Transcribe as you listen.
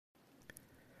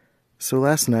So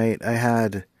last night I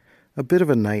had a bit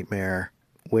of a nightmare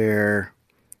where,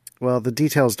 well, the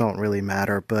details don't really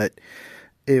matter, but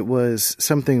it was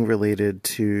something related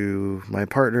to my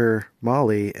partner,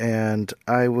 Molly, and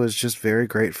I was just very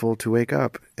grateful to wake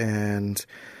up, and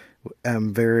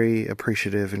am very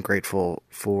appreciative and grateful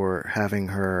for having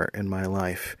her in my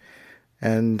life.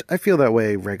 And I feel that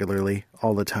way regularly,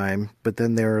 all the time, but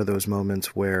then there are those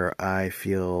moments where I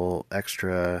feel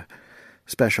extra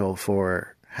special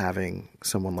for having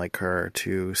someone like her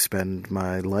to spend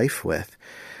my life with.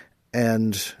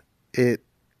 And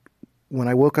when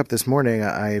I woke up this morning,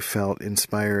 I felt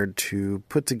inspired to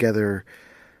put together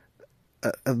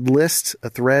a list, a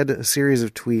thread, a series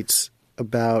of tweets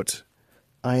about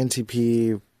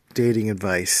INTP dating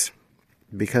advice.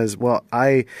 Because, well,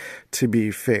 to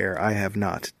be fair, I have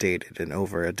not dated in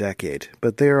over a decade.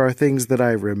 But there are things that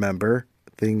I remember,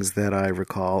 things that I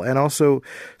recall, and also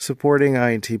supporting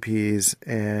INTPs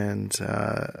and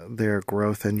their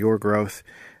growth and your growth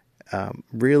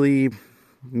really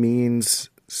means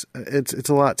it's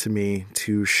a lot to me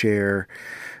to share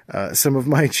some of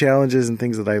my challenges and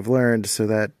things that I've learned, so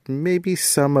that maybe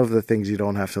some of the things you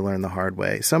don't have to learn the hard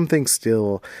way. Some things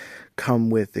still come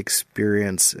with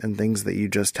experience and things that you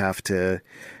just have to,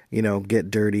 get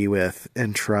dirty with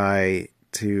and try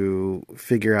to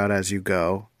figure out as you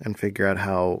go and figure out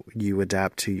how you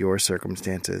adapt to your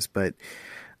circumstances. But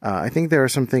I think there are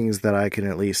some things that I can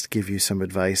at least give you some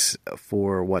advice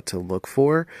for what to look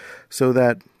for, so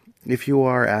that if you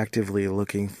are actively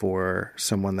looking for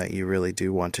someone that you really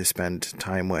do want to spend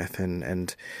time with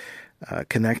and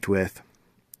connect with,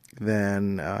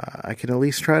 then I can at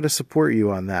least try to support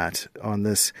you on that, on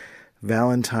this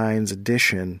Valentine's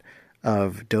edition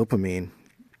of Dopamine.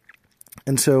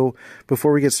 And so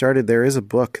before we get started, there is a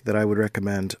book that I would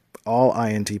recommend all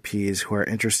INTPs who are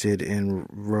interested in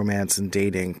romance and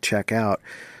dating check out.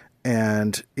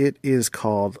 And it is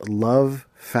called Love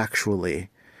Factually.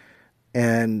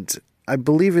 And I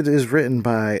believe it is written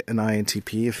by an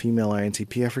INTP, a female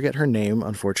INTP. I forget her name,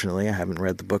 unfortunately. I haven't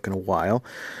read the book in a while.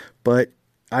 But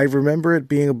I remember it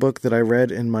being a book that I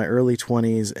read in my early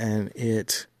 20s, and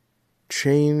it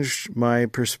changed my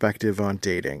perspective on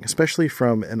dating, especially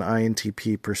from an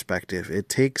INTP perspective. It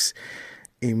takes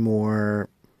a more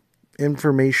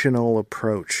informational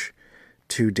approach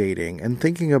to dating and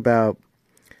thinking about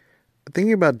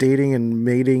dating and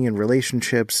mating and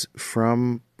relationships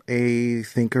from a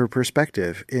thinker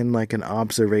perspective, in like an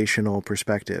observational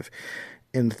perspective,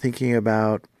 and thinking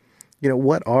about,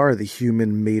 what are the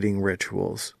human mating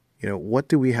rituals? What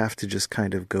do we have to just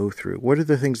kind of go through? What are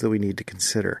the things that we need to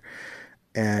consider?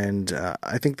 And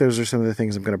I think those are some of the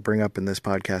things I'm going to bring up in this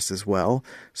podcast as well.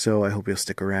 So I hope you'll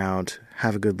stick around,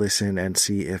 have a good listen, and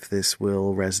see if this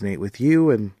will resonate with you,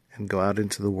 and go out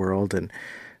into the world and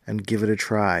give it a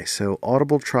try. So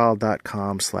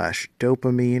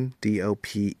audibletrial.com/dopamine,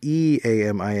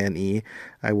 DOPEAMINE.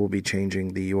 I will be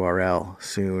changing the URL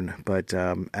soon, but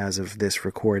as of this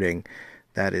recording,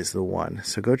 that is the one.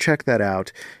 So go check that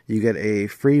out. You get a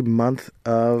free month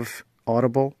of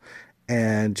Audible,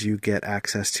 and you get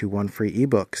access to one free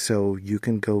ebook. So you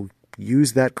can go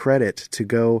use that credit to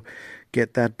go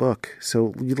get that book.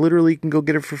 So you literally can go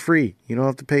get it for free. You don't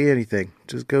have to pay anything.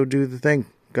 Just go do the thing.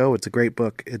 Go. It's a great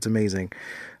book. It's amazing.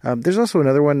 There's also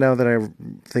another one now that I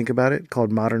think about it,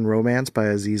 called Modern Romance by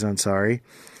Aziz Ansari.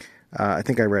 I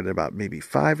think I read it about maybe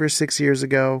 5 or 6 years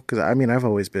ago, because I've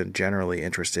always been generally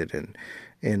interested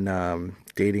in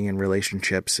dating and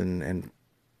relationships and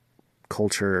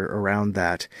culture around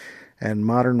that. And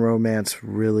Modern Romance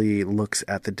really looks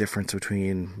at the difference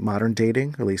between modern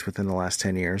dating, at least within the last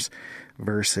 10 years,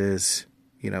 versus,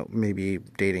 maybe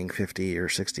dating 50 or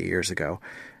 60 years ago,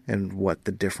 and what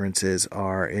the differences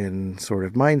are in sort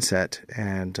of mindset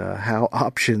and how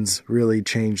options really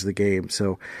change the game.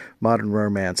 So Modern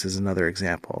Romance is another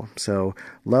example. So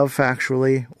Love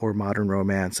Factually or Modern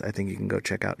Romance, I think you can go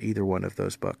check out either one of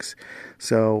those books.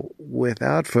 So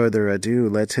without further ado,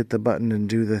 let's hit the button and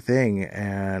do the thing,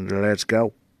 and let's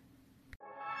go.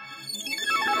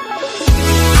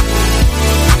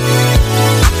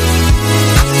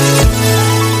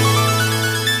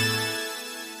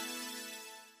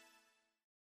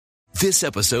 This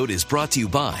episode is brought to you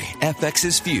by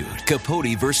FX's feud,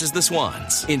 Capote versus the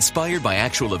Swans. Inspired by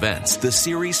actual events, the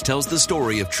series tells the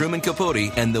story of Truman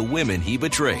Capote and the women he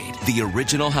betrayed. The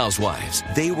original housewives.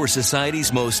 They were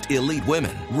society's most elite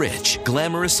women. Rich,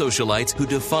 glamorous socialites who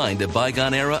defined a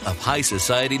bygone era of high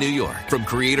society New York. From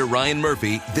creator Ryan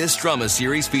Murphy, this drama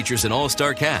series features an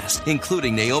all-star cast,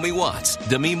 including Naomi Watts,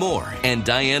 Demi Moore, and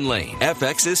Diane Lane.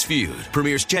 FX's feud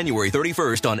premieres January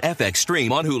 31st on FX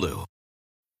Stream on Hulu.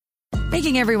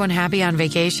 Making everyone happy on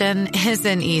vacation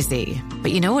isn't easy.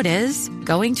 But you know what is?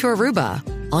 Going to Aruba.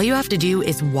 All you have to do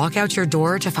is walk out your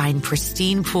door to find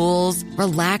pristine pools,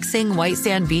 relaxing white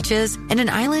sand beaches, and an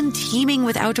island teeming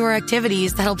with outdoor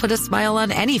activities that'll put a smile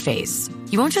on any face.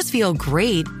 You won't just feel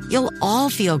great, you'll all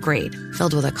feel great,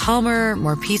 filled with a calmer,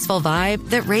 more peaceful vibe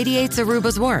that radiates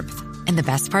Aruba's warmth. And the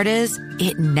best part is,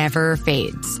 it never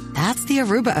fades. That's the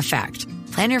Aruba effect.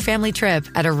 Plan your family trip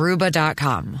at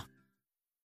Aruba.com.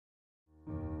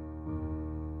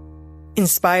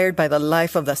 Inspired by the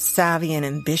life of the savvy and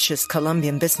ambitious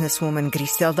Colombian businesswoman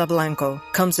Griselda Blanco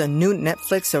comes a new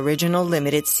Netflix original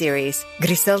limited series.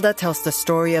 Griselda tells the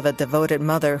story of a devoted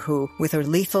mother who, with her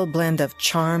lethal blend of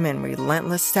charm and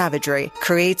relentless savagery,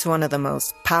 creates one of the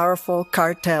most powerful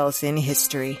cartels in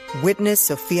history. Witness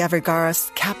Sofia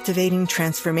Vergara's captivating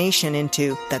transformation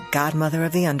into the godmother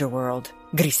of the underworld.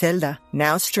 Griselda,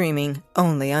 now streaming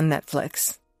only on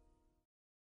Netflix.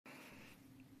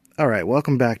 All right,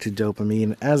 welcome back to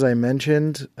Dopamine. As I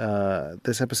mentioned,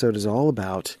 this episode is all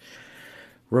about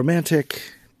romantic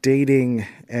dating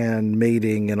and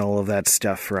mating and all of that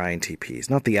stuff for INTPs.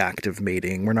 Not the act of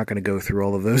mating. We're not going to go through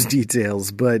all of those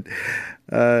details, but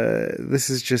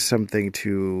this is just something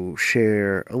to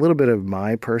share a little bit of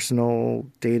my personal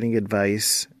dating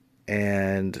advice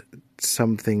and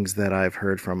some things that I've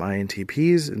heard from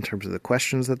INTPs in terms of the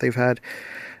questions that they've had,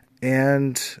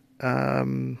 and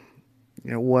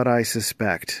what I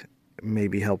suspect may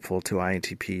be helpful to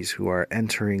INTPs who are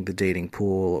entering the dating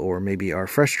pool or maybe are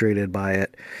frustrated by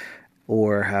it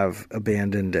or have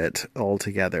abandoned it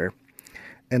altogether.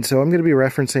 And so I'm going to be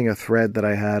referencing a thread that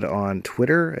I had on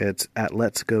Twitter. It's at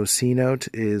Let's Go C Note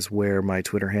is where my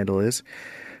Twitter handle is.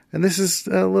 And this is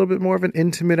a little bit more of an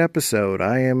intimate episode.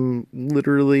 I am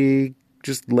literally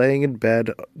just laying in bed,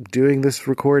 doing this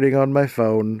recording on my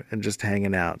phone and just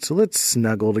hanging out. So let's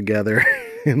snuggle together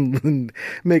and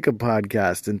make a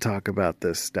podcast and talk about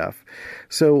this stuff.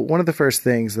 So one of the first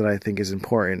things that I think is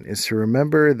important is to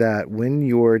remember that when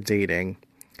you're dating,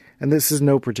 and this is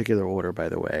no particular order, by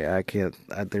the way,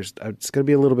 it's going to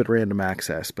be a little bit random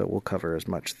access, but we'll cover as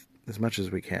much as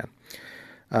we can.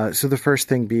 So the first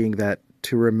thing being that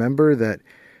to remember that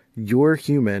you're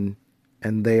human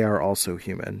and they are also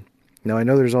human. Now, I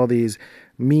know there's all these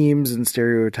memes and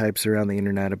stereotypes around the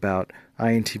internet about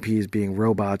INTPs being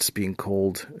robots, being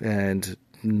cold, and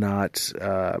not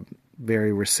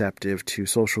very receptive to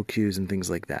social cues and things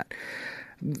like that.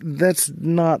 That's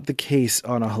not the case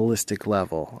on a holistic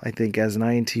level. I think as an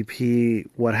INTP,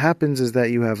 what happens is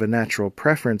that you have a natural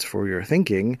preference for your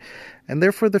thinking, and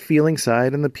therefore the feeling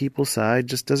side and the people side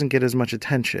just doesn't get as much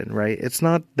attention, right? It's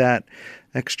not that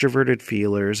extroverted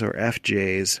feelers or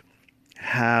FJs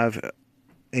have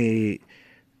a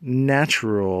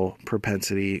natural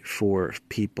propensity for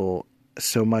people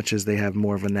so much as they have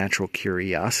more of a natural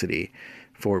curiosity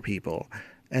for people.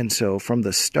 And so from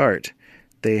the start,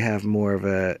 they have more of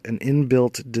an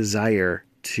inbuilt desire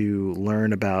to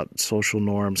learn about social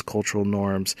norms, cultural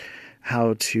norms,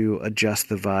 how to adjust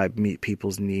the vibe, meet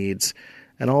people's needs,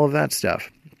 and all of that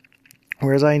stuff.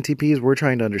 Whereas INTPs, we're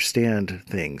trying to understand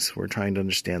things. We're trying to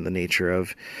understand the nature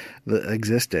of the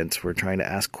existence. We're trying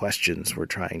to ask questions. We're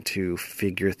trying to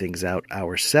figure things out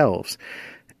ourselves.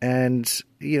 And,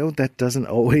 that doesn't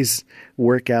always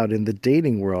work out in the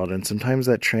dating world. And sometimes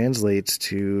that translates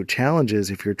to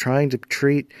challenges if you're trying to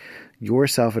treat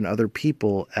yourself and other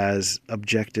people as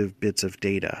objective bits of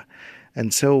data.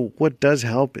 And so what does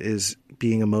help is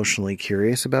being emotionally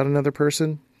curious about another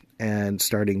person and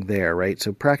starting there, right?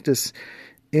 So practice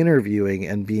interviewing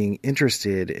and being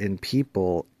interested in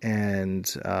people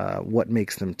and what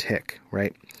makes them tick,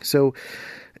 right? So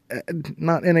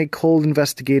not in a cold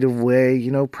investigative way,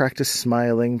 practice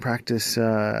smiling, practice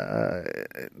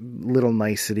little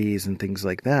niceties and things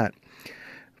like that.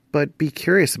 But be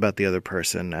curious about the other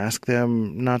person. Ask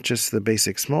them not just the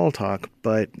basic small talk,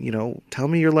 but, tell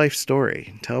me your life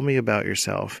story. Tell me about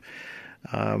yourself.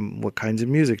 What kinds of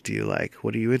music do you like?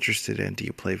 What are you interested in? Do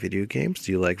you play video games?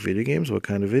 Do you like video games? What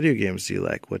kind of video games do you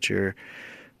like? What's your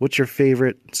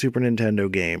favorite Super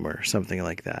Nintendo game or something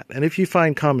like that? And if you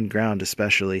find common ground,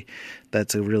 especially,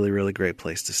 that's a really, really great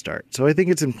place to start. So I think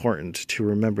it's important to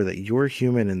remember that you're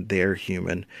human and they're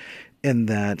human, and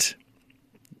that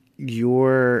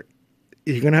you're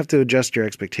going to have to adjust your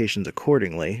expectations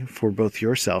accordingly for both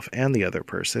yourself and the other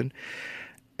person,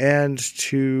 and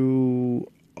to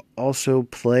also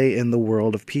play in the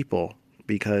world of people,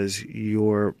 because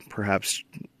you're perhaps,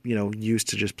 used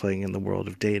to just playing in the world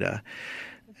of data.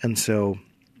 And so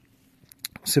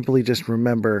simply just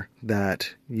remember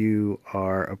that you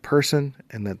are a person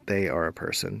and that they are a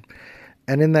person.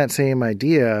 And in that same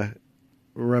idea,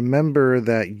 remember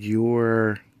that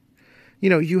you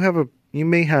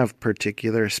may have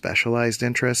particular specialized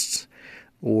interests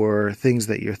or things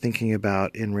that you're thinking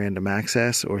about in random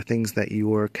access or things that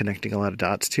you're connecting a lot of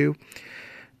dots to.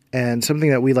 And something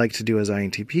that we like to do as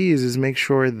INTPs is make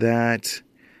sure that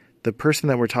the person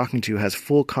that we're talking to has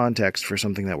full context for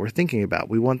something that we're thinking about.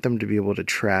 We want them to be able to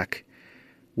track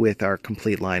with our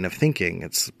complete line of thinking.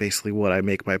 It's basically what I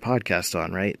make my podcast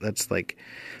on, right? That's like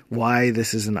why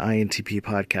this is an INTP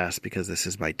podcast, because this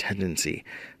is my tendency.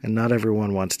 And not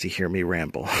everyone wants to hear me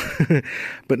ramble.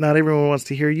 But not everyone wants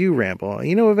to hear you ramble.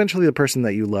 Eventually the person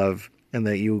that you love and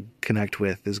that you connect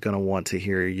with is going to want to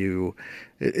hear you,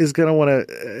 is going to want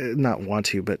to, not want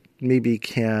to, but maybe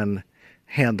can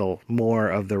handle more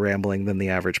of the rambling than the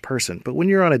average person. But when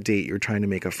you're on a date, you're trying to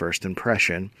make a first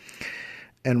impression.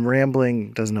 And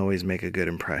rambling doesn't always make a good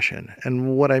impression.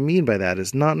 And what I mean by that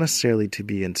is not necessarily to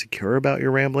be insecure about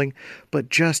your rambling, but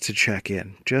just to check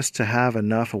in, just to have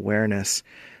enough awareness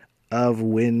of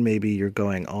when maybe you're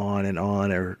going on and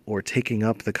on or taking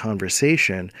up the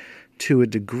conversation to a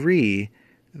degree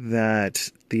that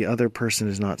the other person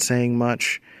is not saying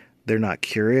much. They're not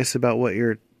curious about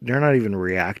they're not even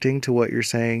reacting to what you're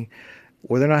saying,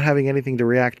 or they're not having anything to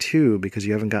react to because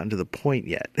you haven't gotten to the point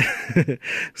yet.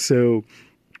 So,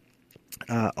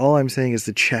 all I'm saying is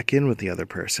to check in with the other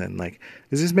person. Like,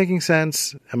 is this making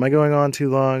sense? Am I going on too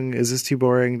long? Is this too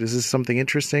boring? Is this something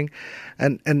interesting?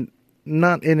 And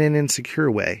not in an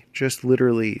insecure way, just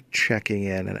literally checking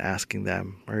in and asking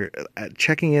them, or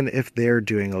checking in if they're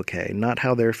doing okay, not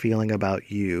how they're feeling about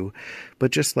you,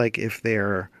 but just like if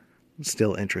they're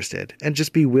still interested, and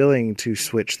just be willing to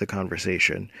switch the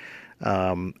conversation.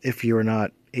 If you're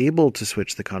not able to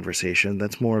switch the conversation,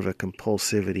 that's more of a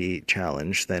compulsivity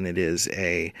challenge than it is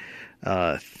a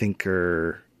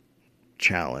thinker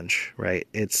challenge, right?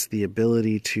 It's the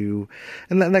ability to,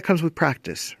 and that comes with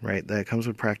practice, right? That comes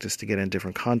with practice to get in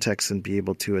different contexts and be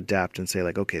able to adapt and say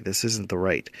like, okay, this isn't the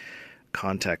right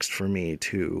context for me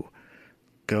to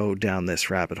go down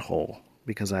this rabbit hole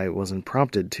because I wasn't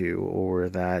prompted to, or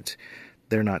that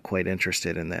they're not quite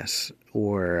interested in this,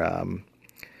 or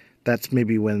that's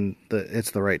maybe when it's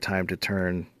the right time to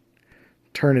turn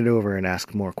it over and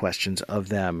ask more questions of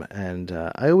them. And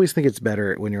I always think it's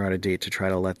better when you're on a date to try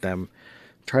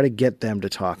to get them to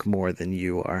talk more than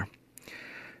you are.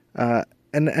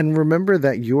 And remember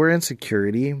that your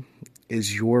insecurity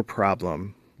is your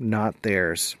problem, not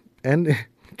theirs. And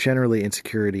generally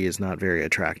insecurity is not very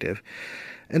attractive.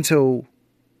 And so,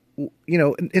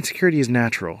 insecurity is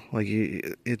natural. Like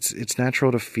it's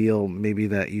natural to feel maybe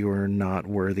that you're not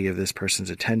worthy of this person's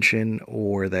attention,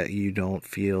 or that you don't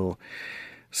feel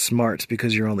smart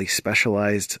because you're only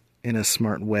specialized in a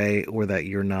smart way, or that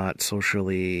you're not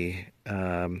socially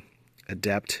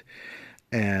adept.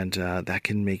 And that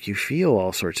can make you feel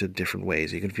all sorts of different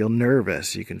ways. You can feel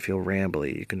nervous, you can feel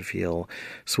rambly, you can feel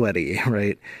sweaty,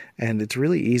 right? And it's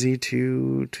really easy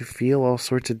to feel all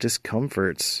sorts of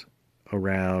discomforts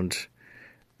around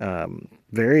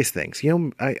various things.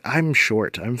 I'm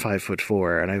short. I'm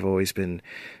 5'4", and I've always been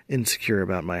insecure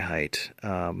about my height.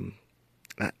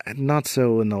 Not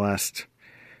so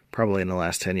probably in the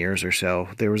last 10 years or so.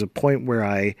 There was a point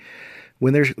where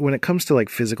when it comes to like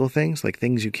physical things, like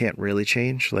things you can't really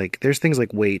change, like there's things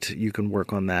like weight, you can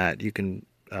work on that. You can,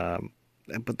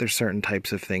 but there's certain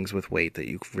types of things with weight that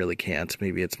you really can't.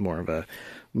 Maybe it's more of a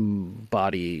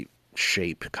body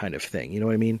shape kind of thing. You know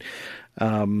what I mean?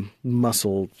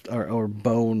 Muscle or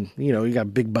bone, you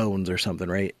got big bones or something,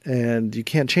 right? And you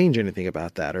can't change anything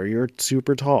about that. Or you're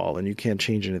super tall and you can't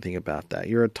change anything about that.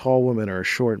 You're a tall woman or a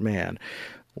short man,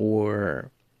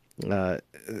 or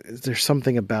there's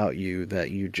something about you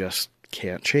that you just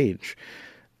can't change.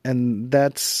 And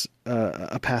that's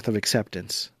a path of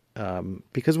acceptance.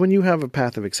 Because when you have a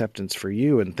path of acceptance for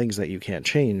you and things that you can't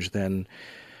change, then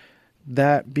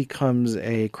that becomes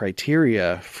a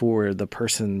criteria for the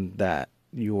person that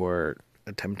you're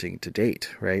attempting to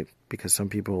date, right? Because some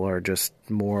people are just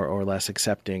more or less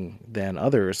accepting than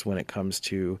others when it comes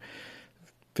to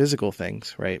physical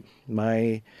things, right?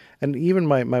 My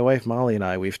wife Molly and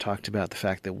I, we've talked about the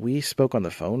fact that we spoke on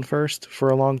the phone first for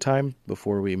a long time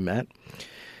before we met.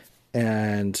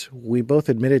 And we both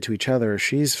admitted to each other,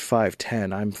 she's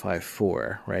 5'10", I'm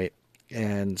 5'4", right?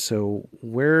 And so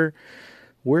we're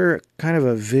kind of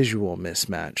a visual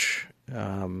mismatch.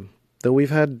 Though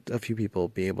we've had a few people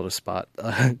be able to spot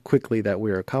quickly that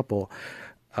we're a couple,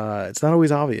 it's not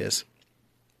always obvious.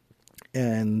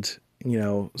 And,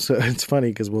 so it's funny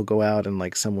because we'll go out and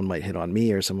like someone might hit on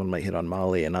me or someone might hit on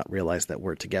Molly and not realize that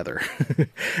we're together.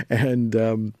 And,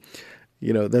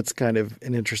 that's kind of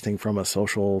an interesting from a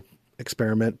social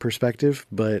experiment perspective,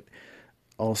 but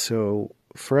also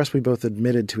for us, we both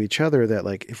admitted to each other that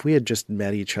like if we had just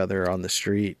met each other on the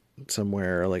street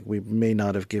somewhere, like we may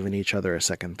not have given each other a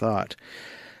second thought.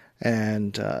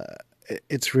 And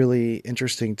it's really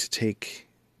interesting to take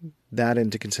that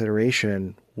into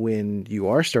consideration when you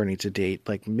are starting to date,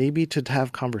 like maybe to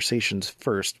have conversations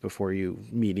first before you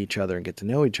meet each other and get to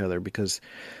know each other, because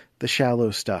the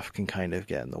shallow stuff can kind of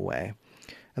get in the way.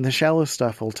 And the shallow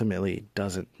stuff ultimately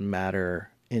doesn't matter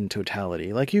in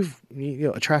totality. Like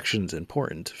attraction's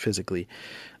important physically.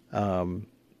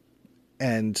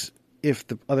 And if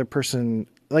the other person,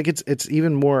 like it's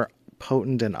even more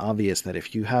potent and obvious that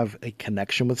if you have a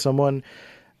connection with someone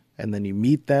and then you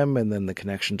meet them and then the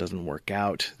connection doesn't work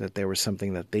out, that there was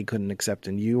something that they couldn't accept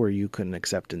in you or you couldn't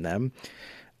accept in them.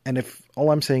 And if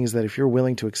all I'm saying is that if you're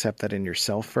willing to accept that in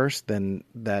yourself first, then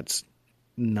that's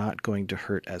not going to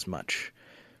hurt as much,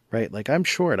 right? Like I'm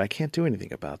short, I can't do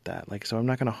anything about that. Like, so I'm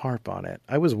not going to harp on it.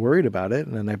 I was worried about it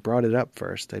and then I brought it up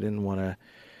first. I didn't want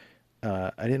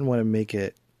to make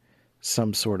it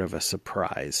some sort of a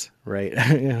surprise, right?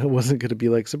 It wasn't going to be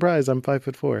like, surprise, I'm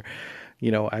 5'4".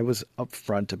 I was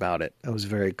upfront about it. I was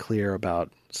very clear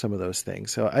about some of those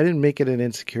things. So I didn't make it an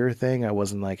insecure thing. I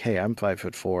wasn't like, hey, I'm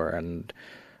 5'4" and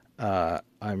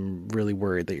I'm really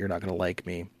worried that you're not going to like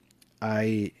me.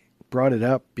 I brought it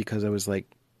up because I was like,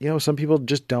 some people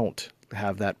just don't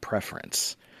have that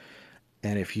preference.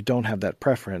 And if you don't have that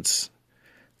preference,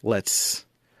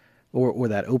 or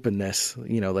that openness,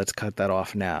 let's cut that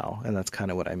off now. And that's kind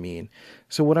of what I mean.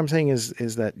 So what I'm saying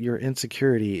is that your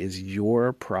insecurity is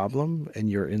your problem, and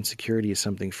your insecurity is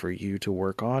something for you to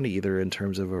work on, either in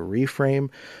terms of a reframe,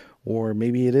 or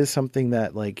maybe it is something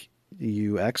that like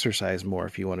you exercise more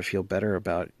if you want to feel better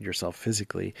about yourself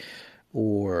physically,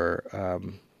 or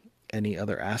any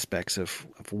other aspects of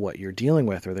what you're dealing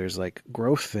with, or there's like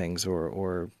growth things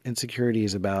or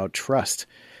insecurities about trust.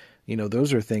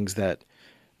 Those are things that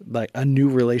like a new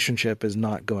relationship is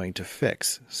not going to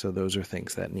fix. So those are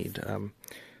things that need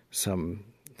some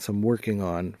working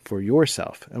on for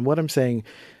yourself. And what I'm saying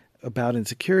about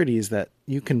insecurity is that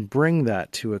you can bring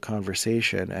that to a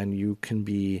conversation and you can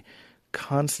be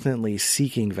constantly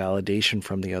seeking validation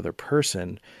from the other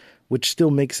person, which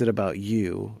still makes it about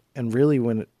you. And really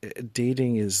when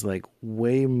dating is like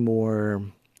way more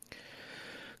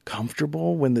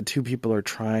comfortable when the two people are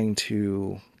trying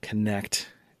to connect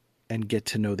and get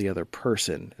to know the other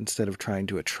person instead of trying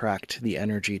to attract the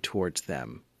energy towards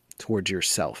them, towards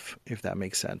yourself, if that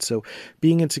makes sense. So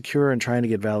being insecure and trying to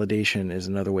get validation is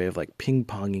another way of like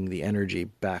ping-ponging the energy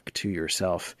back to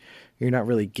yourself. You're not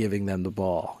really giving them the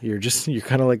ball. You're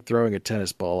kind of like throwing a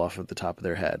tennis ball off of the top of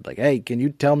their head. Like, hey, can you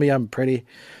tell me I'm pretty?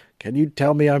 Can you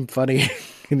tell me I'm funny?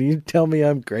 Can you tell me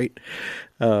I'm great?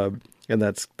 And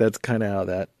that's kind of how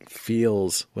that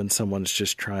feels when someone's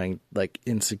just trying, like,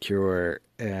 insecure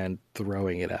and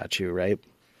throwing it at you, right?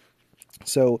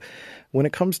 So when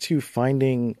it comes to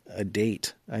finding a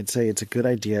date, I'd say it's a good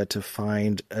idea to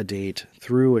find a date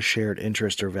through a shared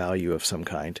interest or value of some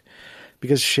kind,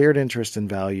 because shared interest and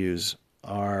values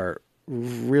are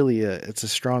really it's a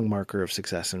strong marker of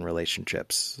success in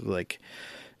relationships. Like,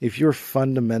 if you're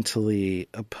fundamentally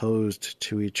opposed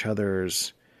to each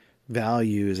other's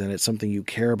values and it's something you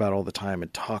care about all the time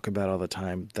and talk about all the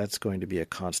time, that's going to be a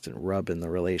constant rub in the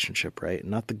relationship, right?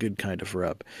 Not the good kind of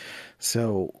rub.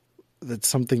 So that's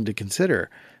something to consider.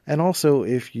 And also,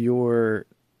 if you're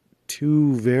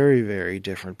two very, very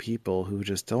different people who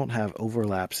just don't have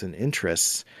overlaps in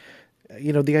interests,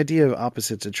 the idea of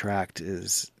opposites attract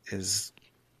is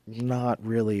not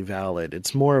really valid.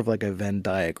 It's more of like a Venn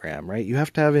diagram, right? You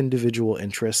have to have individual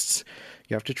interests.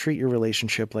 You have to treat your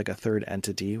relationship like a third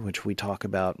entity, which we talk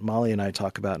about, Molly and I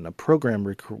talk about in a program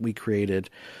we created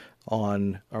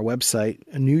on our website,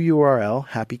 a new URL,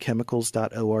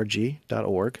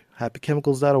 happychemicals.org.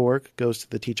 Happychemicals.org goes to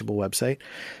the Teachable website.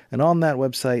 And on that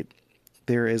website,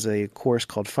 there is a course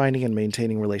called Finding and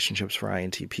Maintaining Relationships for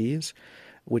INTPs,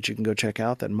 which you can go check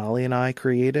out, that Molly and I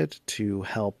created to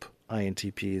help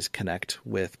INTPs connect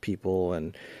with people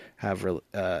and have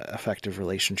effective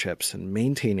relationships and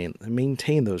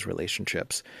maintain those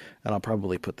relationships. And I'll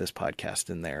probably put this podcast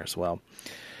in there as well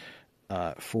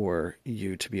for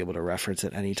you to be able to reference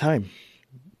at any time.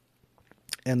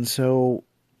 And so,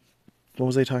 what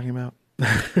was I talking about?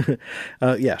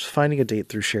 Yes, finding a date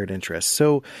through shared interests.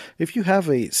 So if you have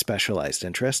a specialized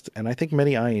interest, and I think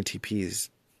many INTPs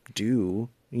do,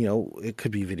 It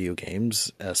could be video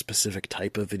games, a specific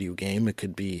type of video game. It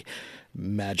could be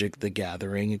Magic the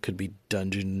Gathering. It could be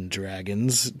Dungeons and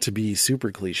Dragons, to be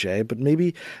super cliche. But maybe,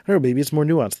 I don't know, maybe it's more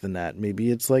nuanced than that.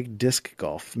 Maybe it's like disc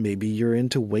golf. Maybe you're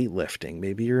into weightlifting.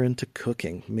 Maybe you're into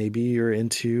cooking. Maybe you're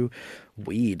into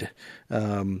weed.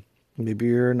 Maybe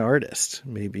you're an artist.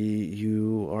 Maybe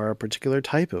you are a particular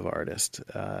type of artist.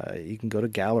 You can go to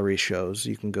gallery shows.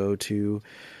 You can go to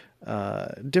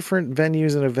different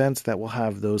venues and events that will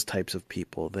have those types of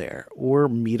people there, or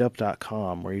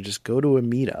meetup.com, where you just go to a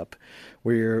meetup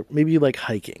where maybe you like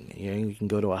hiking. You can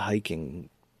go to a hiking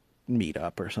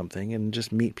meetup or something and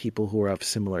just meet people who are of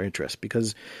similar interests,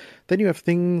 because then you have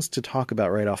things to talk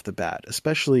about right off the bat,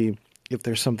 especially if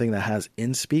there's something that has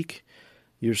in speak.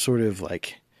 You're sort of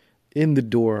like in the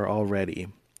door already.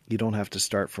 You don't have to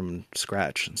start from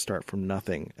scratch and start from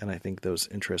nothing. And I think those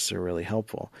interests are really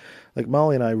helpful. Like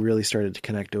Molly and I really started to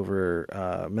connect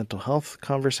over mental health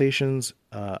conversations,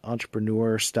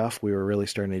 entrepreneur stuff. We were really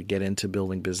starting to get into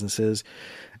building businesses.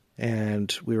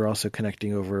 And we were also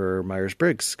connecting over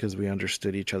Myers-Briggs because we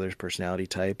understood each other's personality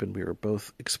type, and we were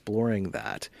both exploring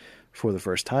that for the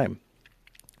first time.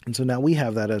 And so now we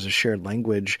have that as a shared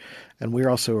language, and we're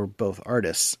also both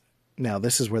artists. Now,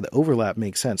 this is where the overlap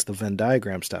makes sense, the Venn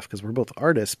diagram stuff, because we're both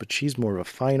artists, but she's more of a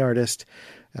fine artist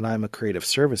and I'm a creative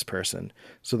service person.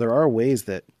 So there are ways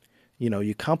that,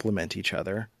 you complement each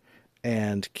other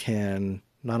and can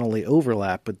not only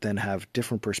overlap, but then have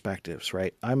different perspectives,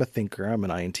 right? I'm a thinker. I'm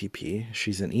an INTP.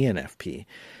 She's an ENFP.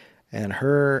 And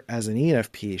her, as an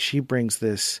ENFP, she brings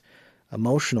this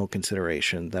emotional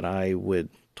consideration that I would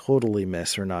totally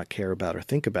miss or not care about or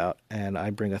think about. And I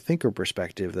bring a thinker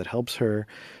perspective that helps her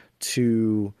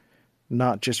to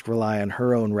not just rely on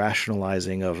her own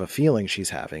rationalizing of a feeling she's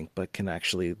having, but can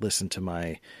actually listen to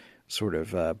my sort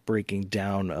of breaking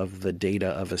down of the data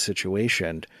of a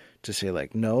situation to say,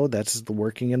 like, no, that's the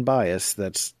working in bias.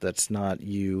 That's not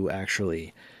you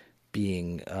actually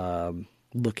being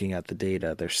looking at the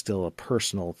data. There's still a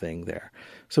personal thing there.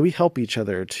 So we help each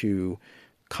other to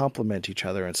complement each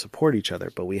other and support each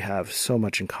other, but we have so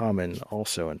much in common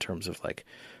also in terms of like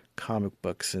comic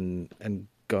books and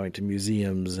going to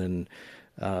museums and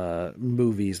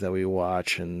movies that we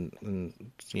watch and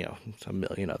a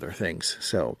million other things.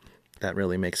 So that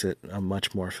really makes it a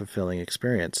much more fulfilling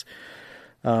experience.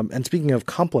 And speaking of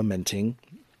complimenting,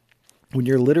 when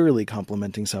you're literally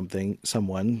complimenting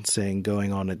someone, saying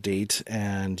going on a date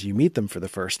and you meet them for the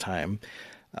first time,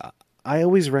 I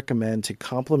always recommend to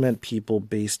compliment people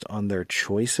based on their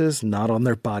choices, not on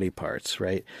their body parts,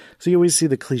 right? So you always see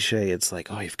the cliche. It's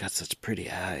like, oh, you've got such pretty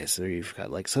eyes, or you've got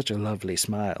like such a lovely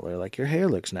smile, or like your hair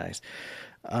looks nice.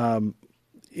 The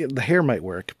hair might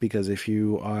work because if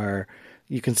you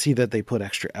can see that they put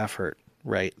extra effort,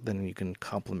 right? Then you can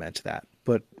compliment that.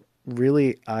 But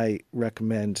really, I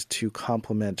recommend to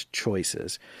compliment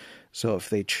choices. So if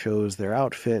they chose their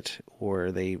outfit,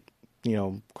 or they,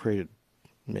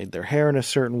 made their hair in a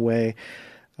certain way,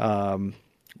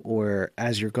 or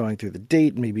as you're going through the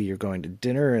date, maybe you're going to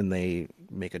dinner and they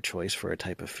make a choice for a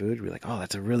type of food, you're like, oh,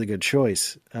 that's a really good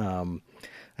choice.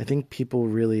 I think people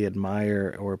really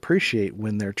admire or appreciate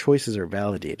when their choices are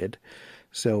validated.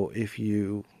 So if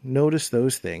you notice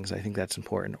those things, I think that's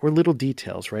important. Or little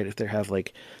details, right? If they have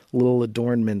like little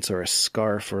adornments or a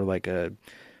scarf or like a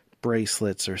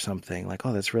bracelets or something, like,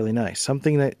 oh, that's really nice. Some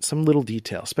little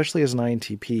detail, especially as an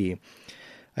INTP.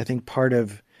 I think part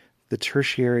of the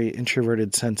tertiary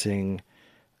introverted sensing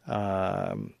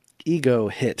ego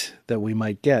hit that we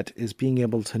might get is being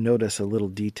able to notice a little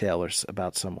detail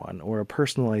about someone, or a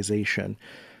personalization,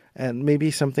 and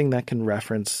maybe something that can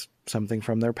reference something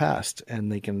from their past, and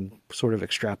they can sort of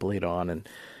extrapolate on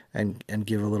and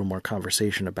give a little more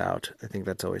conversation about. I think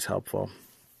that's always helpful.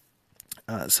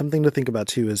 Something to think about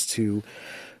too is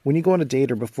when you go on a date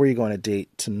or before you go on a date,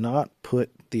 to not put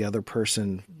the other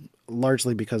person,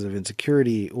 largely because of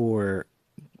insecurity or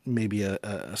maybe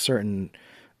a certain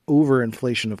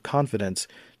overinflation of confidence,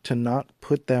 to not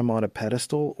put them on a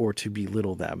pedestal or to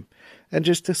belittle them, and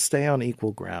just to stay on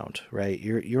equal ground, right?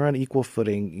 You're on equal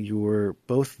footing. You're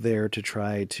both there to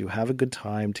try to have a good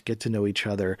time, to get to know each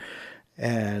other.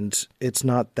 And it's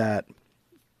not that,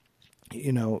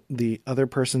 the other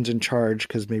person's in charge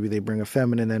because maybe they bring a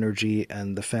feminine energy,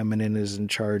 and the feminine is in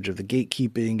charge of the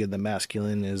gatekeeping and the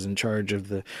masculine is in charge of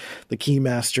the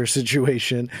keymaster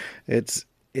situation.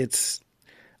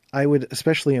 I would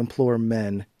especially implore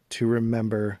men to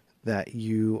remember that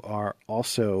you're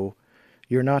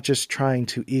not just trying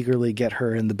to eagerly get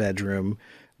her in the bedroom,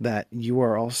 that you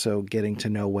are also getting to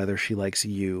know whether she likes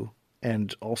you.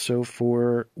 And also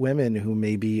for women who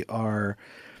maybe are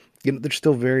they're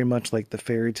still very much like the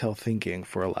fairy tale thinking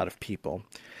for a lot of people.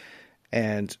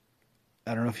 And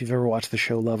I don't know if you've ever watched the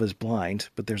show Love is Blind,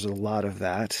 but there's a lot of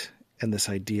that, and this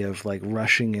idea of like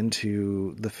rushing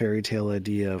into the fairy tale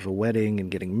idea of a wedding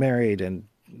and getting married and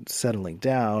settling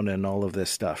down and all of this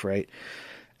stuff, right?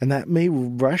 And that may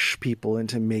rush people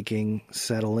into making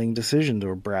settling decisions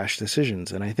or brash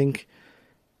decisions. And I think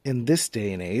in this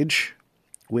day and age,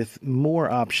 with more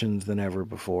options than ever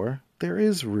before, there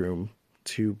is room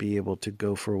to be able to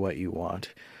go for what you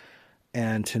want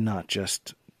and to not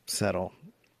just settle.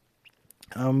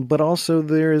 But also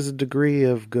there is a degree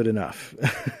of good enough.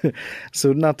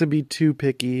 So not to be too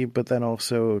picky, but then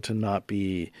also to not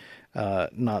be,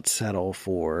 not settle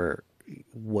for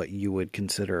what you would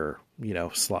consider,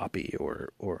 sloppy or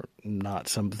not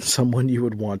someone you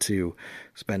would want to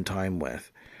spend time with,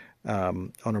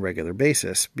 on a regular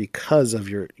basis because of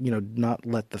your, not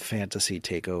let the fantasy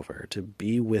take over, to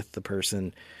be with the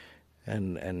person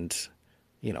and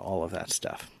all of that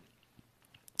stuff.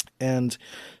 And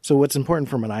so what's important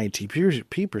from an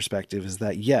INTP perspective is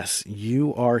that, yes,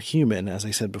 you are human, as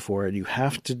I said before, and you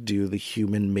have to do the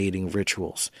human mating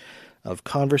rituals of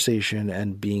conversation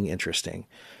and being interesting.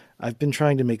 I've been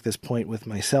trying to make this point with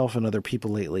myself and other people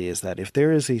lately, is that if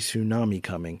there is a tsunami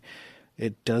coming,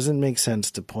 it doesn't make sense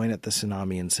to point at the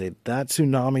tsunami and say, that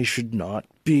tsunami should not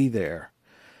be there.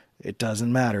 It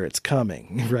doesn't matter. It's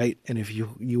coming, right? And if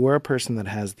you are a person that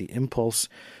has the impulse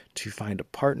to find a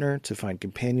partner, to find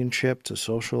companionship, to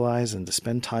socialize, and to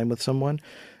spend time with someone,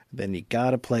 then you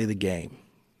got to play the game,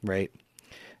 right?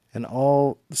 And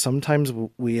sometimes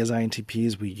we as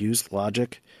INTPs, we use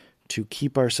logic to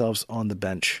keep ourselves on the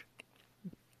bench,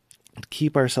 to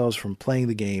keep ourselves from playing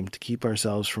the game, to keep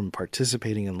ourselves from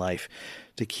participating in life,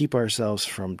 to keep ourselves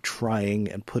from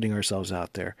trying and putting ourselves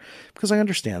out there. Because I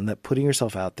understand that putting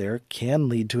yourself out there can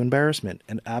lead to embarrassment,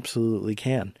 and absolutely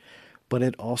can. But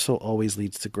it also always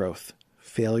leads to growth.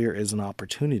 Failure is an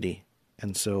opportunity.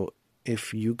 And so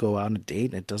if you go out on a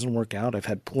date and it doesn't work out, I've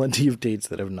had plenty of dates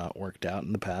that have not worked out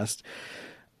in the past,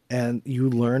 and you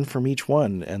learn from each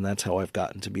one. And that's how I've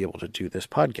gotten to be able to do this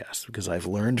podcast, because I've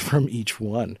learned from each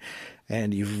one.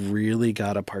 And you've really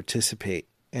got to participate.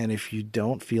 And if you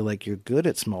don't feel like you're good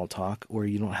at small talk, or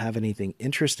you don't have anything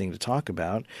interesting to talk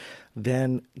about,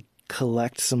 then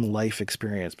collect some life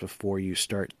experience before you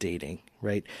start dating,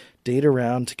 right? Date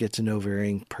around to get to know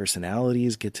varying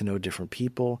personalities, get to know different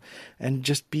people, and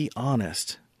just be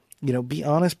honest. Be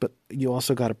honest, but you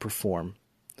also got to perform,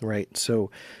 right?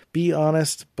 So be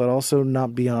honest, but also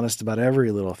not be honest about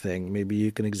every little thing. Maybe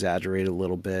you can exaggerate a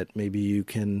little bit. Maybe you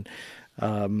can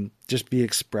just be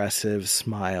expressive,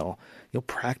 smile.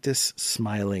 Practice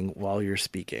smiling while you're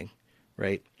speaking,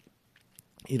 right?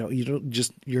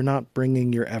 You're not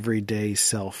bringing your everyday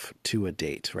self to a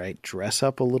date, right? Dress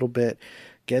up a little bit,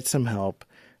 get some help,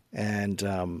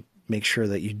 and make sure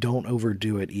that you don't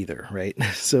overdo it either, right?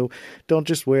 So don't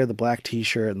just wear the black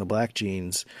t-shirt and the black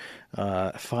jeans.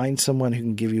 Find someone who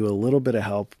can give you a little bit of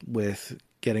help with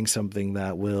getting something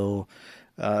that will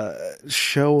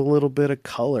show a little bit of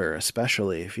color,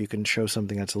 especially if you can show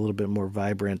something that's a little bit more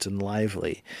vibrant and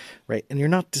lively, right? And you're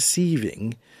not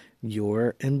deceiving.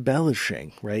 You're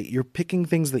embellishing, right? You're picking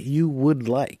things that you would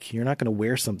like. You're not going to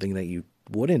wear something that you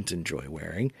wouldn't enjoy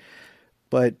wearing,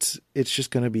 but it's just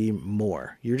going to be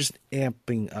more. You're just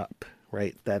amping up,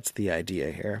 right? That's the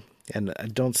idea here. And I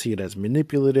don't see it as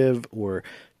manipulative or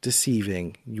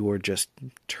deceiving. You're just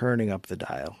turning up the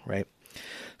dial, right?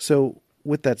 So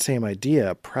with that same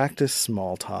idea, practice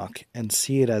small talk and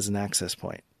see it as an access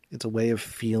point. It's a way of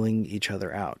feeling each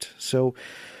other out. So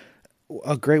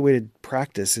a great way to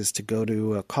practice is to go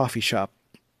to a coffee shop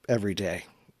every day.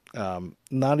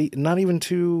 Not even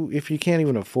to, if you can't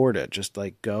even afford it, just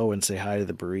like go and say hi to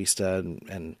the barista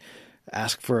and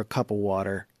ask for a cup of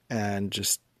water and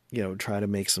just, try to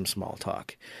make some small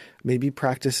talk. Maybe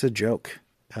practice a joke,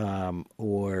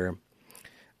 or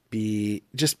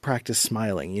just practice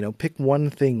smiling. Pick one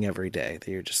thing every day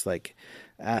that you're just like,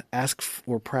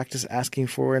 practice asking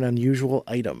for an unusual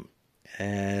item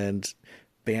and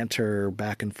banter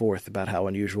back and forth about how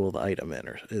unusual the item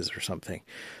is or something,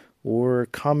 or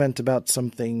comment about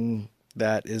something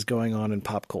that is going on in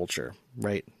pop culture,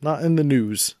 right? Not in the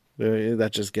news.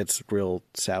 That just gets real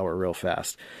sour real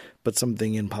fast, but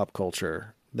something in pop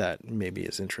culture that maybe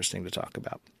is interesting to talk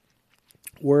about.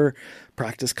 Or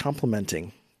practice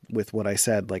complimenting with what I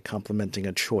said, like complimenting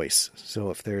a choice. So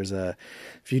if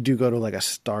you do go to like a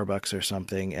Starbucks or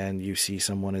something and you see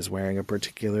someone is wearing a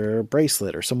particular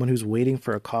bracelet, or someone who's waiting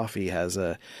for a coffee has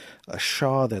a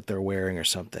shawl that they're wearing or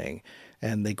something,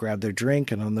 and they grab their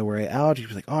drink and on their way out, you'd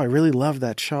be like, oh, I really love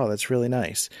that shawl. That's really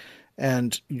nice.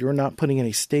 And you're not putting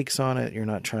any stakes on it. You're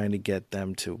not trying to get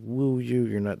them to woo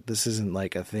you. This isn't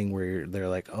like a thing where they're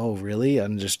like, oh, really?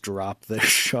 And just drop their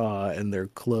jaw and their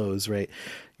clothes, right?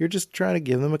 You're just trying to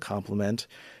give them a compliment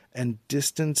and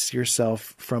distance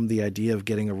yourself from the idea of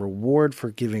getting a reward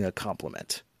for giving a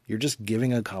compliment. You're just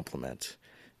giving a compliment,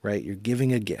 right? You're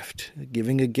giving a gift.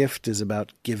 Giving a gift is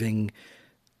about giving.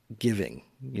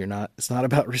 It's not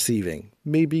about receiving.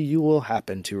 Maybe you will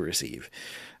happen to receive.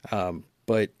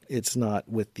 But it's not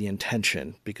with the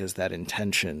intention, because that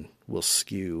intention will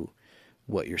skew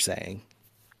what you're saying.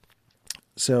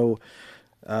 So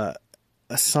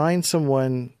assign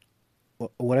someone.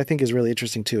 What I think is really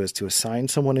interesting too is to assign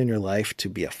someone in your life to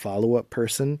be a follow-up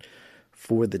person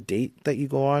for the date that you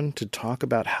go on, to talk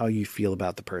about how you feel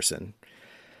about the person.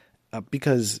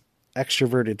 Because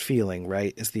extroverted feeling,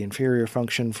 right, is the inferior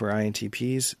function for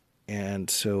INTPs. And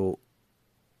so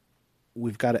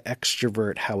we've got to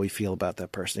extrovert how we feel about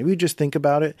that person. If you just think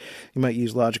about it, you might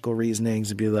use logical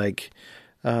reasonings and be like,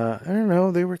 I don't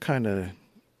know, they were kind of,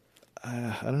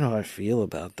 I don't know how I feel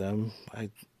about them.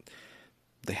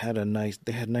 They had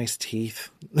nice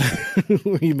teeth.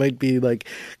 You might be like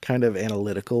kind of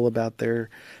analytical about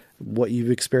what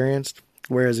you've experienced.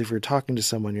 Whereas if you're talking to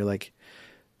someone, you're like,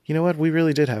 you know what? We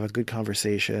really did have a good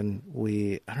conversation. I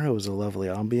don't know, it was a lovely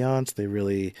ambiance. They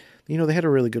really, they had a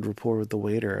really good rapport with the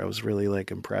waiter. I was really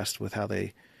like impressed with how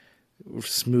they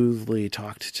smoothly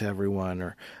talked to everyone,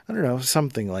 or I don't know,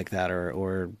 something like that,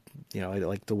 or I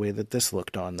like the way that this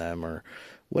looked on them, or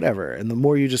whatever. And the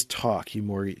more you just talk,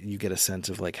 more you get a sense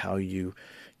of like how your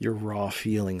raw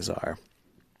feelings are.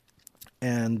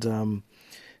 And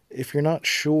if you're not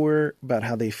sure about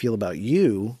how they feel about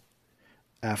you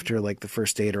after like the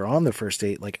first date or on the first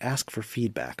date, like ask for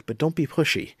feedback, but don't be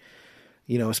pushy,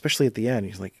 especially at the end.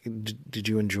 He's like, did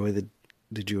you enjoy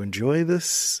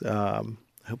this? I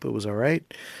hope it was all right.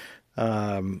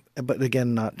 But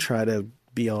again, not try to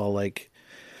be all like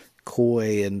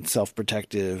coy and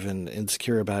self-protective and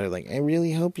insecure about it. Like, I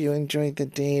really hope you enjoyed the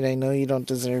date. I know I don't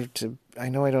deserve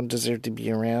to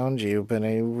be around you, but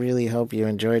I really hope you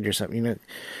enjoyed yourself. You're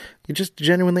just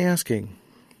genuinely asking,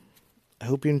 I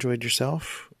hope you enjoyed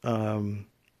yourself. And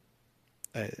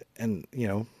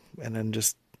then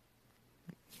just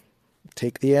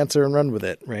take the answer and run with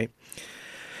it. Right.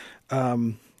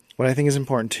 What I think is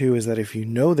important too, is that if you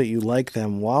know that you like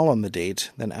them while on the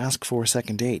date, then ask for a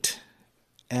second date.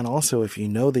 And also, if you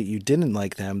know that you didn't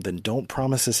like them, then don't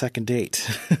promise a second date.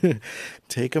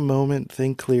 Take a moment,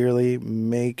 think clearly,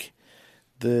 make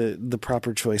the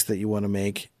proper choice that you want to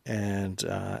make, and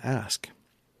ask.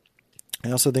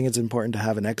 I also think it's important to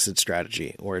have an exit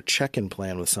strategy or a check-in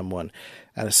plan with someone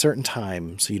at a certain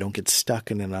time so you don't get stuck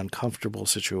in an uncomfortable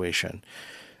situation.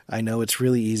 I know it's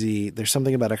really easy. There's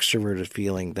something about extroverted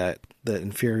feeling, that the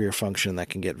inferior function, that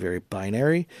can get very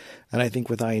binary. And I think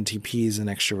with INTPs and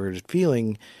extroverted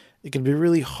feeling, it can be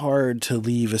really hard to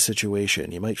leave a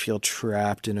situation. You might feel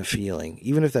trapped in a feeling,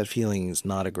 even if that feeling is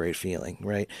not a great feeling,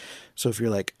 right? So if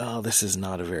you're like, oh, this is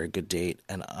not a very good date,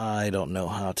 and I don't know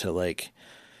how to like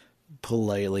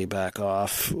politely back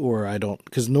off, or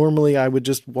because normally I would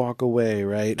just walk away,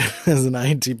 right? As an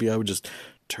INTP, I would just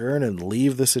turn and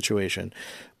leave the situation.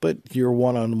 But you're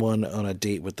one-on-one on a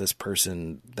date with this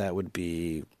person, that would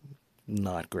be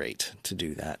not great to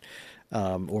do that.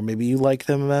 Or maybe you like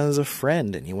them as a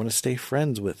friend and you want to stay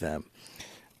friends with them.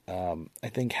 I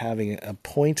think having a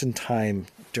point in time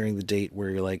during the date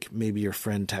where you're like, maybe your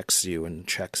friend texts you and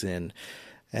checks in,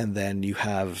 and then you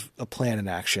have a plan in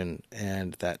action,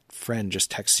 and that friend just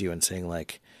texts you and saying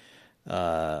like,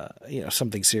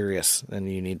 something serious, and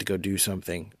you need to go do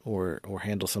something or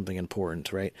handle something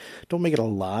important, right? Don't make it a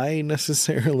lie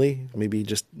necessarily. Maybe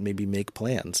make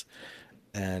plans,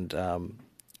 and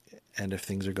if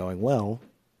things are going well,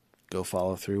 go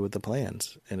follow through with the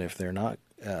plans. And if they're not,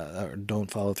 don't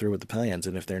follow through with the plans.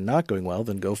 And if they're not going well,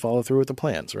 then go follow through with the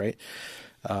plans, right?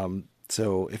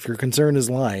 So if your concern is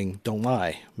lying, don't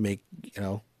lie. Make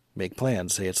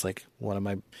plans. Say it's like one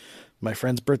of my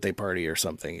friend's birthday party or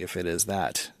something, if it is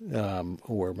that,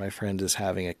 or my friend is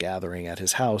having a gathering at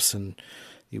his house and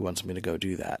he wants me to go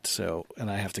do that. So, and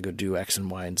I have to go do X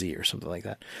and Y and Z or something like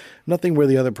that. Nothing where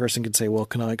the other person could say, well,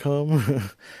 can I come?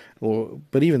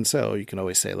 But even so, you can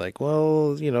always say like,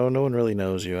 well, no one really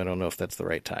knows you. I don't know if that's the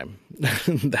right time.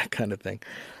 That kind of thing.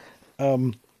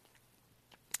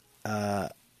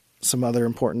 Some other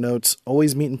important notes: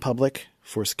 always meet in public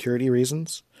for security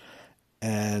reasons,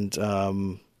 and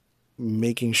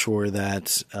making sure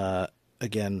that,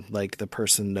 again, like the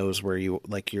person knows where you,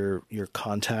 like your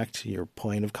contact, your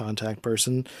point of contact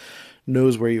person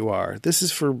knows where you are. This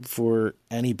is for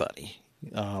anybody.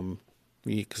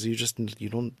 because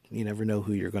you never know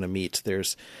who you're going to meet.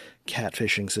 There's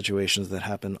catfishing situations that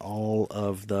happen all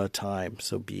of the time,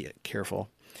 so be careful.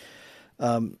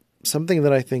 Something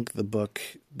that I think the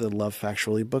Love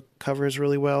Factually book covers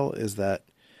really well is that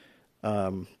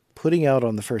putting out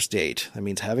on the first date, that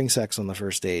means having sex on the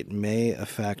first date, may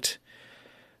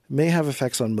have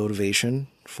effects on motivation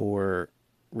for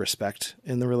respect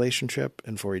in the relationship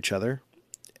and for each other,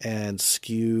 and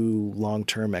skew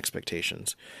long-term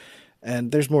expectations.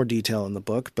 And there's more detail in the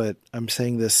book, but I'm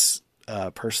saying this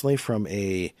personally from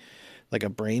a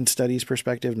brain studies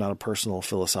perspective, not a personal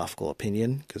philosophical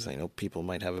opinion, because I know people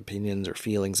might have opinions or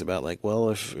feelings about like, well,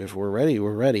 if we're ready,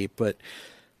 we're ready. But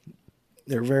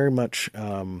they're very much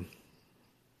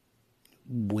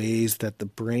ways that the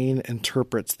brain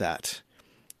interprets that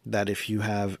if you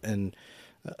have an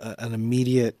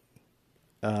immediate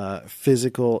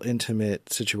physical,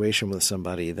 intimate situation with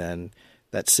somebody, then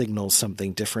that signals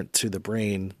something different to the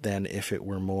brain than if it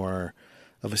were more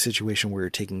of a situation where you're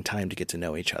taking time to get to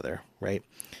know each other, right?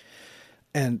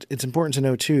 And it's important to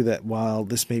know, too, that while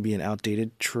this may be an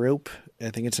outdated trope, I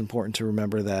think it's important to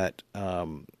remember that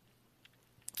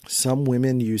some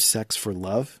women use sex for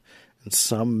love and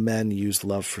some men use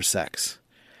love for sex.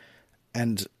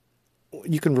 And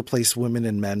you can replace women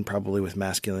and men probably with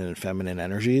masculine and feminine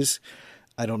energies.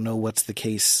 I don't know what's the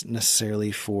case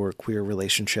necessarily for queer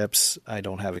relationships. I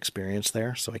don't have experience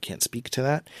there, so I can't speak to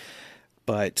that.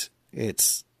 But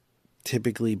it's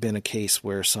typically been a case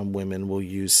where some women will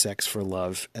use sex for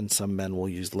love and some men will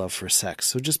use love for sex.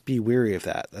 So just be wary of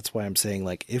that. That's why I'm saying,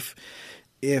 like, if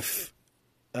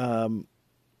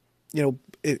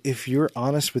you're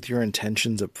honest with your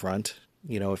intentions up front,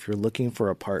 if you're looking for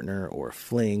a partner or a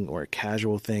fling or a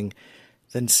casual thing,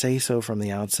 then say so from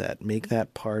the outset. Make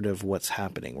that part of what's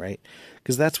happening, right?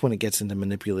 Because that's when it gets into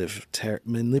manipulative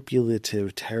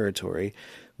territory.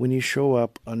 When you show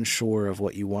up unsure of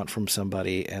what you want from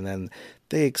somebody and then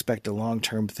they expect a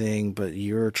long-term thing, but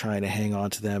you're trying to hang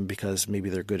on to them because maybe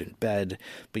they're good in bed,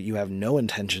 but you have no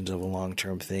intentions of a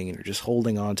long-term thing and you're just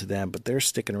holding on to them, but they're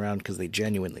sticking around because they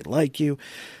genuinely like you.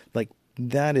 Like,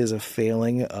 that is a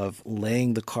failing of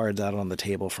laying the cards out on the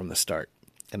table from the start.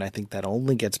 And I think that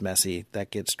only gets messy, that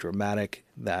gets dramatic,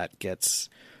 that gets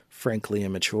frankly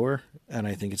immature. And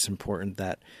I think it's important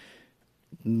that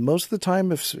most of the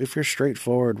time, if you're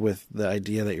straightforward with the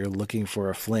idea that you're looking for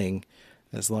a fling,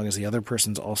 as long as the other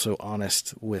person's also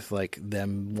honest with like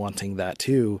them wanting that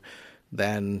too,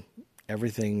 then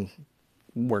everything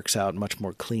works out much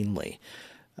more cleanly.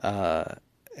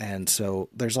 And so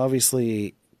there's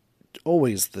obviously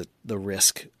always the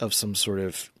risk of some sort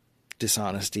of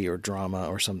dishonesty or drama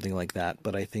or something like that.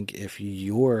 But I think if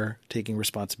you're taking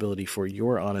responsibility for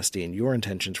your honesty and your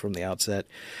intentions from the outset,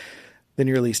 then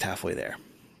you're at least halfway there.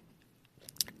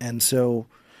 And so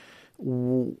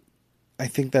I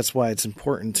think that's why it's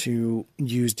important to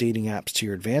use dating apps to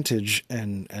your advantage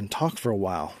and talk for a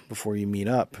while before you meet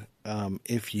up,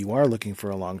 if you are looking for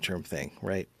a long-term thing,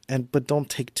 right? But don't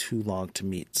take too long to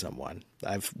meet someone.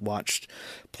 I've watched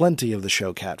plenty of the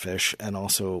show Catfish, and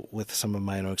also with some of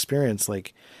my own experience,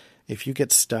 like if you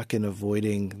get stuck in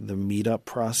avoiding the meetup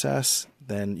process,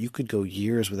 then you could go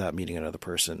years without meeting another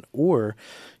person, or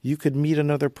you could meet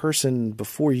another person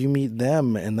before you meet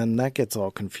them. And then that gets all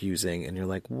confusing. And you're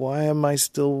like, why am I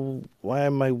still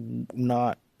thinking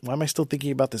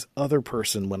about this other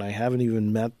person when I haven't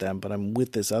even met them, but I'm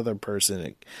with this other person?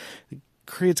 It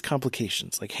creates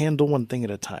complications. Like, handle one thing at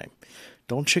a time.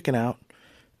 Don't chicken out.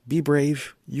 Be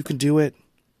brave. You can do it.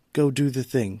 Go do the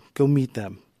thing. Go meet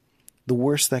them. The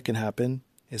worst that can happen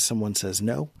is someone says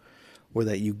no, or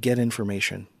that you get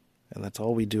information. And that's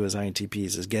all we do as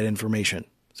INTPs is get information.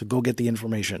 So go get the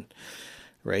information,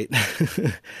 right?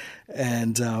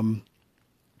 And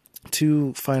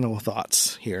two final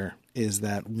thoughts here is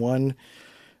that, one,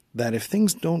 that if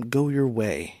things don't go your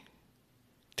way,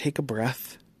 take a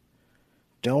breath.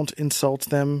 Don't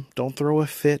insult them. Don't throw a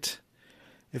fit.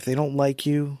 If they don't like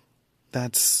you,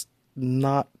 that's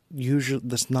not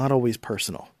always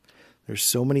personal. There's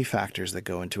so many factors that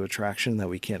go into attraction that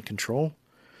we can't control.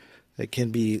 It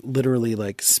can be literally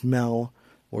like smell,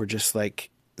 or just like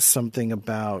something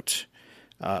about,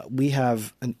 we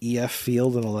have an EF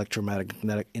field, an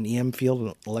EM field,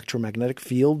 an electromagnetic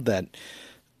field that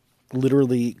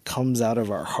literally comes out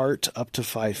of our heart up to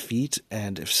 5 feet.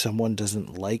 And if someone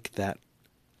doesn't like that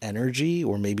energy,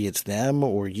 or maybe it's them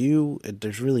or you,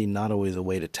 there's really not always a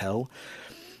way to tell.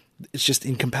 It's just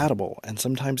incompatible. And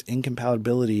sometimes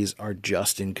incompatibilities are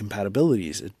just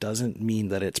incompatibilities. It doesn't mean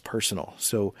that it's personal.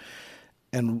 So,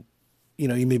 and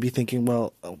you may be thinking,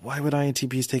 well, why would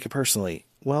INTPs take it personally?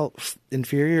 well,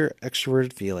 inferior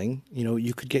extroverted feeling,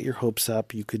 you could get your hopes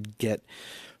up. You could get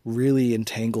really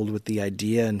entangled with the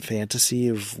idea and fantasy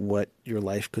of what your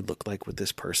life could look like with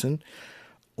this person,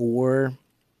 or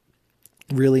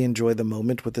really enjoy the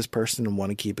moment with this person and want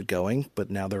to keep it going, but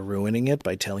now they're ruining it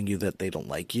by telling you that they don't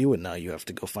like you, and now you have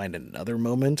to go find another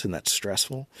moment, and that's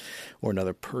stressful, or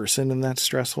another person, and that's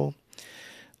stressful.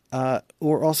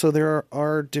 Or also there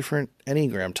are different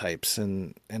Enneagram types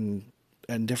and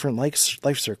different life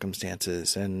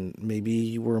circumstances, and maybe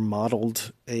you were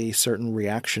modeled a certain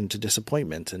reaction to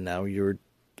disappointment, and now you're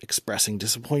expressing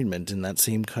disappointment in that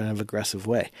same kind of aggressive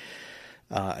way.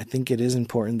 I think it is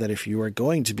important that if you are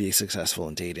going to be successful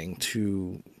in dating,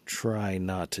 to try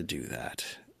not to do that.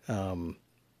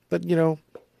 But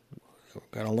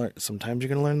gotta learn. Sometimes you're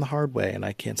gonna learn the hard way, and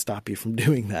I can't stop you from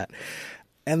doing that.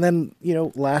 And then,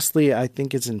 lastly, I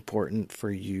think it's important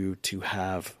for you to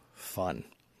have fun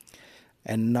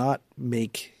and not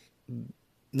make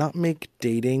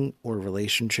dating or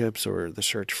relationships or the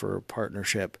search for a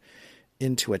partnership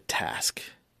into a task.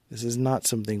 This is not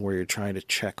something where you're trying to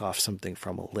check off something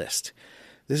from a list.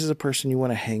 This is a person you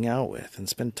want to hang out with and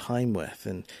spend time with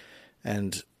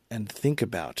and think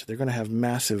about. They're going to have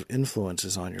massive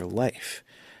influences on your life.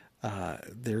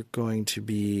 They're going to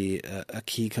be a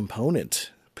key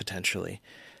component potentially.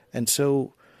 And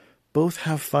so both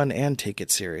have fun and take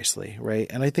it seriously, right?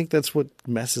 And I think that's what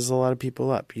messes a lot of people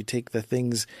up. You take the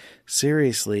things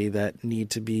seriously that need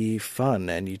to be fun,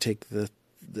 and you take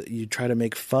you try to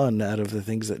make fun out of the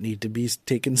things that need to be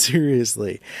taken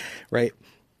seriously, right?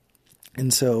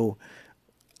 And so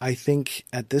I think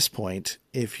at this point,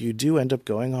 if you do end up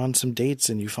going on some dates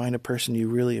and you find a person you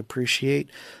really appreciate,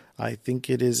 I think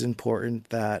it is important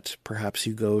that perhaps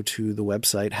you go to the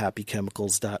website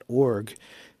happychemicals.org,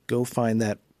 go find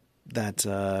that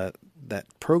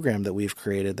program that we've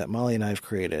created, that Molly and I have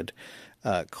created,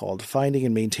 called Finding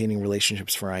and Maintaining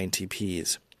Relationships for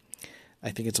INTPs. I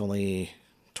think it's only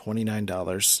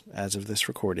 $29 as of this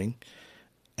recording,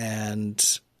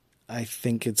 and I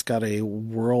think it's got a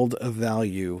world of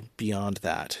value beyond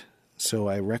that. So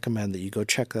I recommend that you go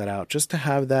check that out, just to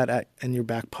have that in your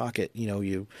back pocket.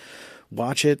 You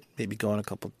watch it, maybe go on a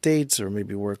couple dates, or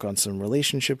maybe work on some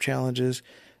relationship challenges,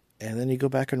 and then you go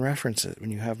back and reference it when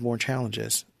you have more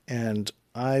challenges. And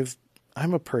I'm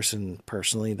a person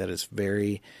personally that is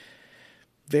very,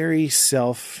 very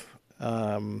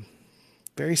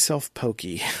very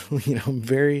self-pokey,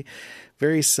 very,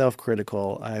 very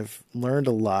self-critical. I've learned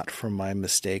a lot from my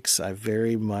mistakes. I've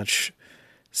very much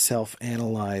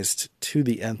self-analyzed to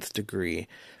the nth degree.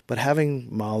 But having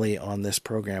Molly on this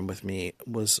program with me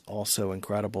was also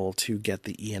incredible to get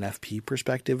the ENFP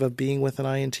perspective of being with an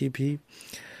INTP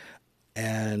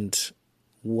and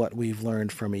what we've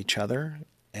learned from each other,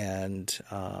 and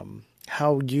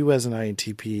how you as an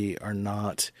INTP are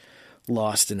not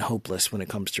lost and hopeless when it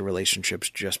comes to relationships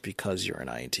just because you're an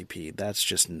INTP. That's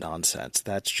just nonsense.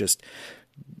 That's just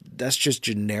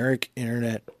generic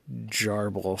internet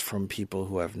jarble from people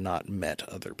who have not met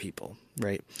other people,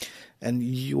 right? And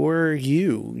you're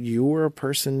a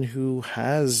person who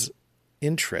has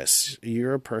interests.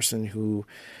 You're a person who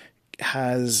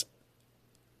has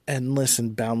endless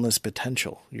and boundless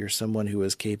potential. You're someone who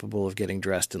is capable of getting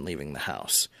dressed and leaving the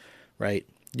house, right?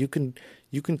 You can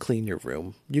clean your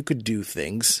room. You could do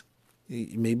things.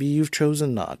 Maybe you've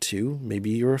chosen not to.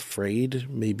 Maybe you're afraid.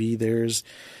 Maybe there's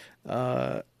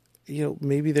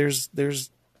maybe there's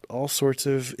all sorts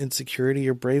of insecurity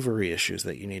or bravery issues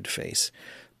that you need to face.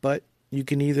 But you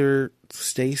can either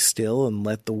stay still and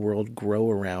let the world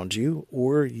grow around you,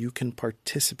 or you can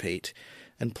participate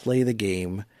and play the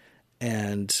game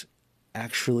and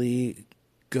actually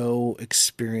go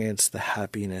experience the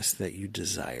happiness that you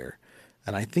desire.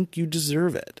 And I think you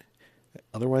deserve it.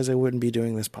 Otherwise, I wouldn't be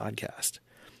doing this podcast.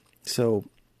 So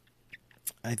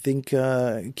I think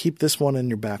keep this one in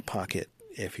your back pocket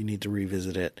if you need to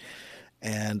revisit it.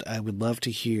 And I would love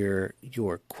to hear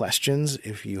your questions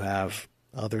if you have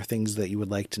other things that you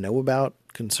would like to know about,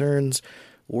 concerns,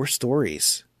 or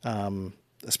stories.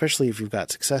 Especially if you've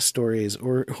got success stories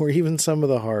or even some of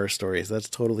the horror stories. That's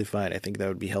totally fine. I think that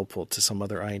would be helpful to some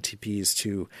other INTPs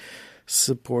to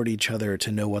support each other,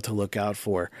 to know what to look out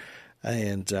for,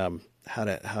 and how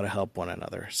to help one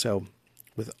another. So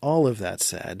with all of that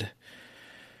said,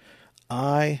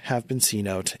 I have been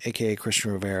C-Note, aka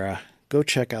Christian Rivera. Go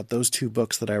check out those two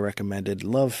books that I recommended,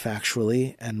 Love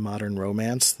Factually and Modern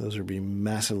Romance. Those would be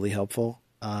massively helpful.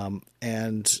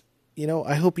 And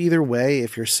I hope either way,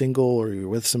 if you're single or you're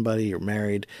with somebody, you're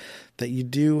married, that you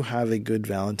do have a good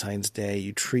Valentine's Day.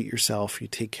 You treat yourself, you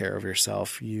take care of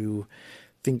yourself, you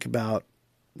think about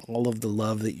all of the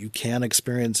love that you can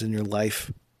experience in your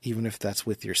life, even if that's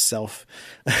with yourself.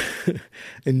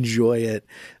 Enjoy it.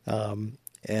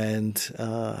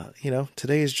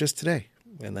 Today is just today,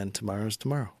 and then tomorrow's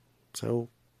tomorrow. So,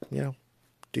 do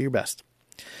your best.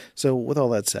 So with all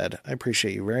that said, I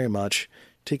appreciate you very much.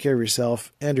 Take care of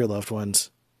yourself and your loved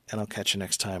ones, and I'll catch you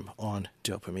next time on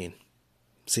Dopamine.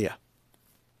 See ya.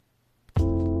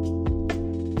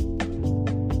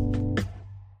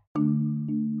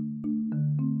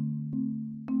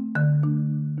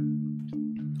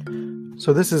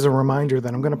 So this is a reminder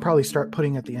that I'm going to probably start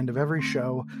putting at the end of every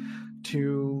show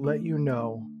to let you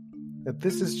know that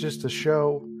this is just a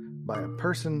show by a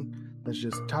person that's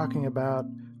just talking about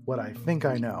what I think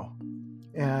I know.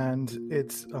 And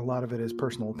a lot of it is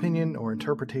personal opinion or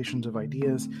interpretations of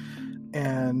ideas.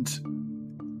 And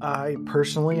I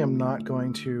personally am not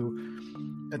going to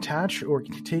attach or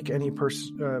take any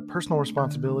personal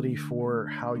responsibility for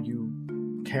how you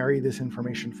carry this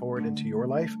information forward into your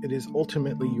life. It is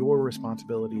ultimately your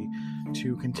responsibility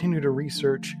to continue to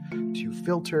research, to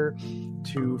filter,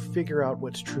 to figure out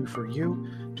what's true for you,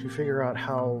 to figure out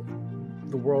how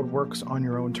the world works on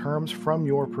your own terms from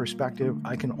your perspective.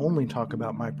 I can only talk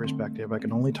about my perspective. I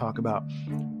can only talk about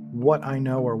what I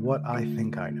know or what I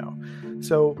think I know.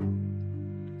 So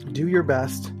do your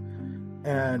best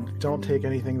and don't take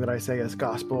anything that I say as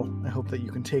gospel. I hope that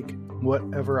you can take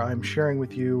whatever I'm sharing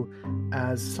with you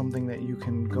as something that you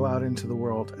can go out into the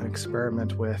world and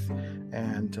experiment with.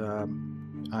 And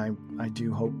I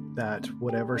do hope that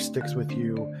whatever sticks with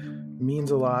you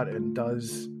means a lot and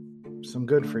does some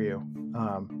good for you.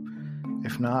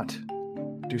 If not,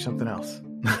 do something else.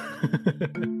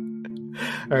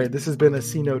 All right, this has been a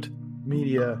C-Note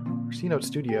Studio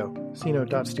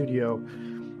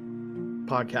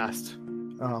podcast.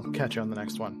 I'll catch you on the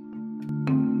next one.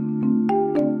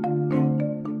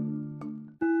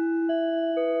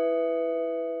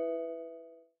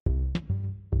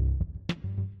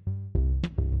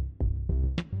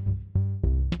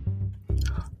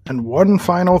 And one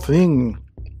final thing,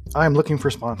 I'm looking for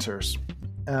sponsors.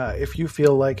 If you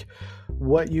feel like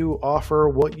what you offer,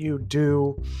 what you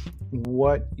do,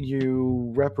 what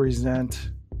you represent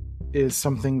is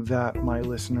something that my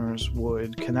listeners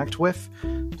would connect with,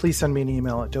 please send me an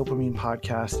email at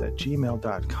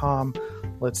dopaminepodcast@gmail.com.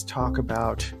 Let's talk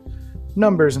about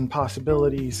numbers and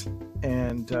possibilities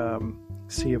and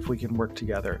see if we can work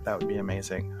together. That would be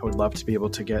amazing. I would love to be able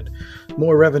to get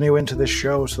more revenue into this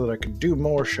show so that I could do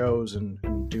more shows and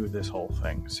do this whole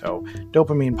thing. So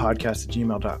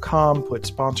dopaminepodcast@gmail.com, put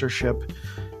sponsorship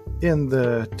in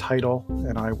the title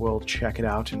and I will check it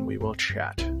out and we will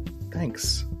chat.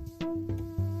 Thanks.